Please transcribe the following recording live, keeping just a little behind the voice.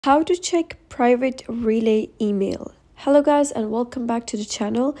How to check private relay email. Hello guys and welcome back to the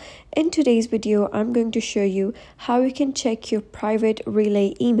channel. In today's video I'm going to show you how you can check your private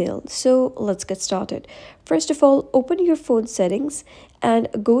relay email. So let's get started. First of all, open your phone settings and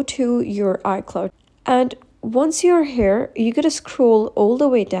go to your iCloud. And once you're here, you're going to scroll all the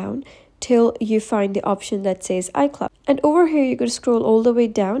way down till you find the option that says iCloud. And over here you're going to scroll all the way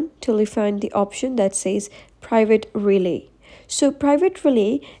down till you find the option that says private relay. So private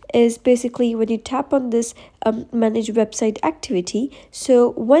relay is basically when you tap on this manage website activity.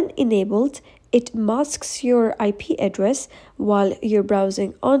 So when enabled, it masks your IP address while you're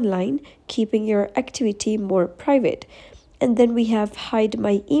browsing online, keeping your activity more private. And then we have hide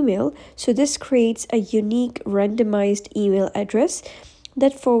my email. So this creates a unique randomized email address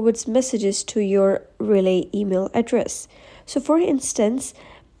that forwards messages to your relay email address. So for instance,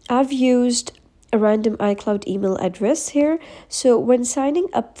 I've used a random iCloud email address here. So when signing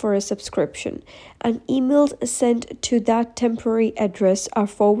up for a subscription, an emails sent to that temporary address are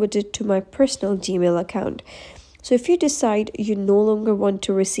forwarded to my personal Gmail account. So if you decide you no longer want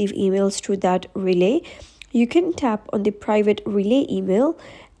to receive emails through that relay, you can tap on the private relay email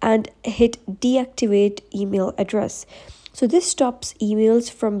and hit deactivate email address. So this stops emails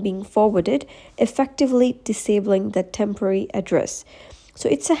from being forwarded, effectively disabling that temporary address. So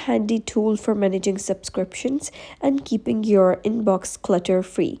it's a handy tool for managing subscriptions and keeping your inbox clutter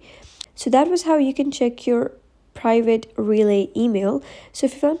free. So that was how you can check your private relay email. So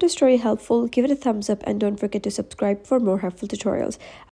if you found this story helpful, give it a thumbs up and don't forget to subscribe for more helpful tutorials.